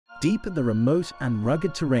Deep in the remote and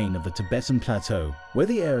rugged terrain of the Tibetan Plateau, where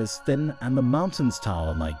the air is thin and the mountains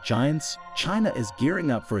tower like giants, China is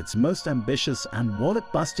gearing up for its most ambitious and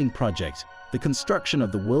wallet-busting project, the construction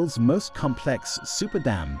of the world's most complex super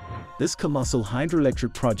dam. This colossal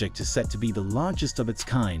hydroelectric project is set to be the largest of its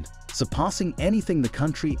kind, surpassing anything the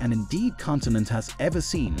country and indeed continent has ever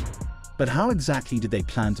seen. But how exactly do they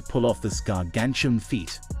plan to pull off this gargantuan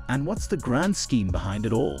feat? And what's the grand scheme behind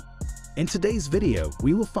it all? In today's video,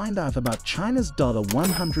 we will find out about China's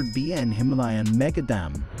 $100 billion Himalayan mega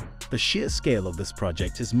dam. The sheer scale of this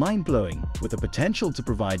project is mind-blowing, with the potential to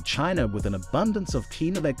provide China with an abundance of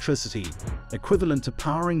clean electricity, equivalent to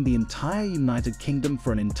powering the entire United Kingdom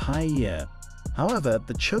for an entire year. However,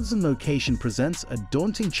 the chosen location presents a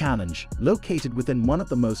daunting challenge, located within one of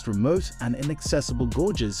the most remote and inaccessible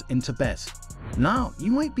gorges in Tibet. Now,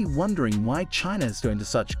 you might be wondering why China is going to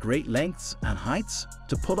such great lengths and heights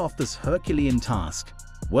to pull off this Herculean task.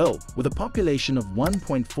 Well, with a population of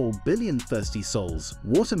 1.4 billion thirsty souls,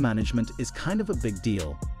 water management is kind of a big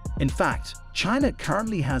deal. In fact, China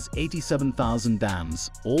currently has 87,000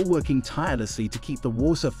 dams, all working tirelessly to keep the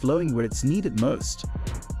water flowing where it's needed most.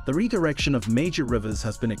 The redirection of major rivers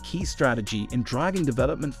has been a key strategy in driving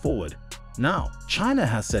development forward. Now, China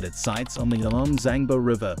has set its sights on the Zangbo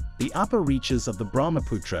River, the upper reaches of the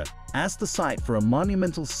Brahmaputra, as the site for a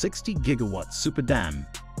monumental 60-gigawatt super dam.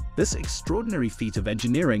 This extraordinary feat of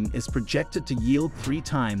engineering is projected to yield 3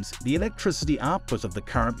 times the electricity output of the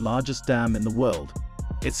current largest dam in the world.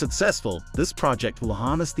 If successful, this project will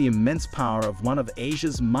harness the immense power of one of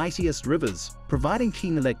Asia's mightiest rivers, providing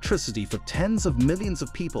clean electricity for tens of millions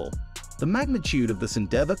of people. The magnitude of this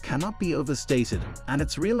endeavor cannot be overstated, and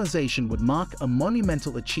its realization would mark a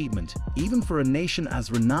monumental achievement, even for a nation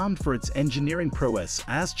as renowned for its engineering prowess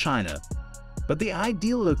as China. But the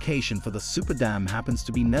ideal location for the super dam happens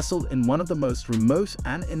to be nestled in one of the most remote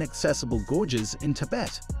and inaccessible gorges in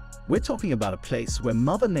Tibet. We're talking about a place where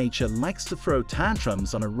Mother Nature likes to throw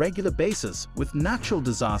tantrums on a regular basis, with natural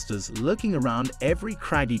disasters lurking around every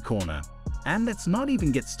craggy corner. And let's not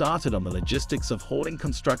even get started on the logistics of hauling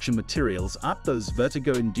construction materials up those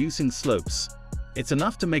vertigo-inducing slopes. It's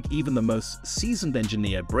enough to make even the most seasoned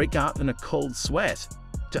engineer break out in a cold sweat.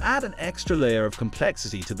 To add an extra layer of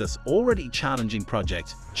complexity to this already challenging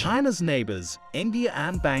project, China's neighbors, India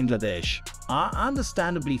and Bangladesh, are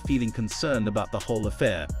understandably feeling concerned about the whole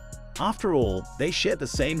affair. After all, they share the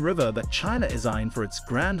same river that China is eyeing for its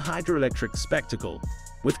grand hydroelectric spectacle.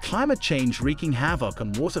 With climate change wreaking havoc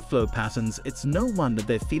on water flow patterns, it's no wonder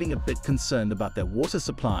they're feeling a bit concerned about their water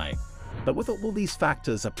supply. But with all these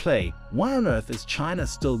factors at play, why on earth is China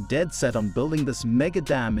still dead set on building this mega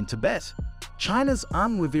dam in Tibet? China's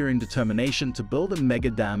unwavering determination to build a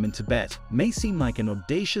mega dam in Tibet may seem like an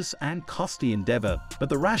audacious and costly endeavor, but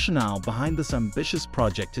the rationale behind this ambitious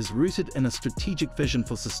project is rooted in a strategic vision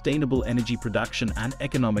for sustainable energy production and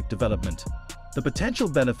economic development. The potential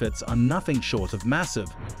benefits are nothing short of massive,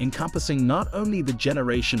 encompassing not only the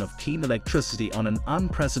generation of clean electricity on an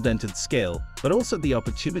unprecedented scale, but also the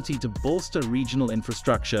opportunity to bolster regional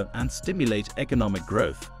infrastructure and stimulate economic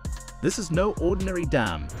growth. This is no ordinary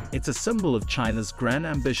dam. It's a symbol of China's grand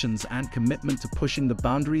ambitions and commitment to pushing the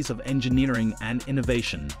boundaries of engineering and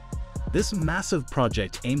innovation. This massive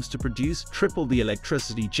project aims to produce triple the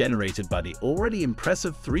electricity generated by the already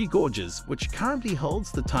impressive Three Gorges, which currently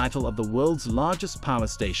holds the title of the world's largest power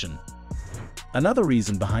station. Another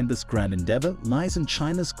reason behind this grand endeavor lies in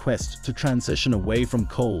China's quest to transition away from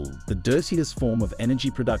coal, the dirtiest form of energy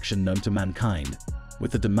production known to mankind.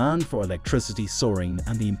 With the demand for electricity soaring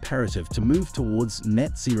and the imperative to move towards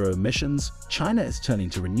net zero emissions, China is turning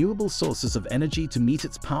to renewable sources of energy to meet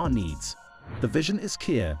its power needs. The vision is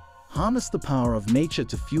clear: harness the power of nature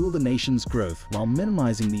to fuel the nation's growth while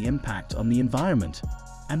minimizing the impact on the environment.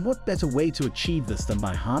 And what better way to achieve this than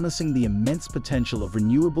by harnessing the immense potential of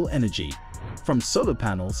renewable energy? From solar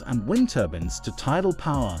panels and wind turbines to tidal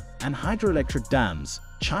power and hydroelectric dams,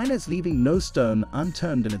 China is leaving no stone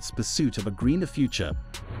unturned in its pursuit of a greener future.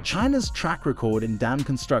 China's track record in dam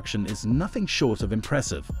construction is nothing short of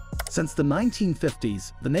impressive. Since the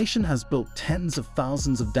 1950s, the nation has built tens of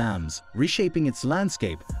thousands of dams, reshaping its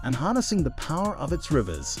landscape and harnessing the power of its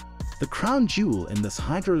rivers. The crown jewel in this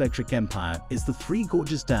hydroelectric empire is the Three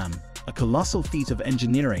Gorges Dam, a colossal feat of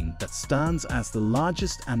engineering that stands as the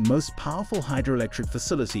largest and most powerful hydroelectric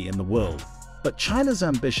facility in the world. But China's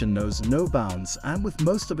ambition knows no bounds, and with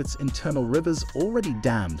most of its internal rivers already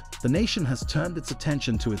dammed, the nation has turned its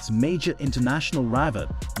attention to its major international rival,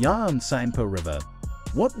 Zangbo River.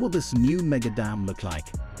 What will this new mega dam look like?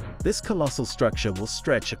 This colossal structure will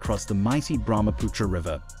stretch across the mighty Brahmaputra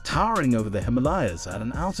River, towering over the Himalayas at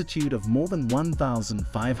an altitude of more than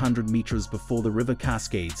 1,500 meters before the river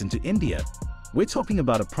cascades into India. We're talking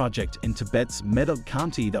about a project in Tibet's Medak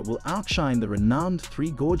County that will outshine the renowned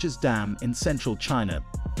Three Gorges Dam in central China.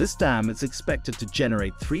 This dam is expected to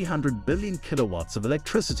generate 300 billion kilowatts of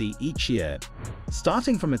electricity each year.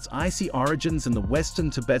 Starting from its icy origins in the western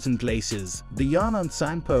Tibetan glaciers, the Yangon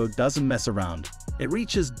Sanpo doesn't mess around. It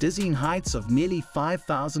reaches dizzying heights of nearly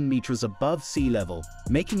 5,000 meters above sea level,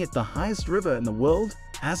 making it the highest river in the world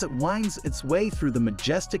as it winds its way through the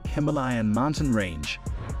majestic Himalayan mountain range.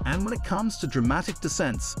 And when it comes to dramatic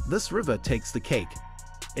descents, this river takes the cake.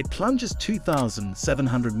 It plunges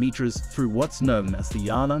 2,700 meters through what's known as the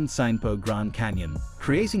Yangon Sanpo Grand Canyon,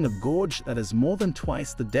 creating a gorge that is more than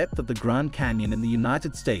twice the depth of the Grand Canyon in the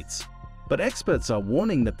United States. But experts are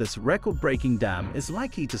warning that this record-breaking dam is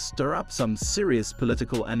likely to stir up some serious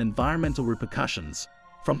political and environmental repercussions.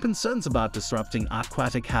 From concerns about disrupting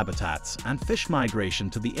aquatic habitats and fish migration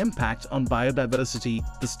to the impact on biodiversity,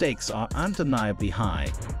 the stakes are undeniably high.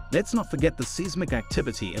 Let's not forget the seismic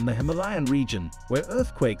activity in the Himalayan region, where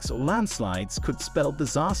earthquakes or landslides could spell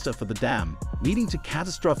disaster for the dam, leading to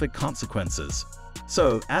catastrophic consequences.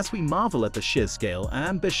 So, as we marvel at the sheer scale and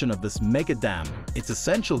ambition of this mega dam, it's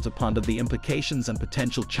essential to ponder the implications and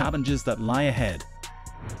potential challenges that lie ahead.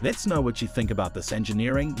 Let's know what you think about this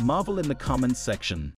engineering marvel in the comments section.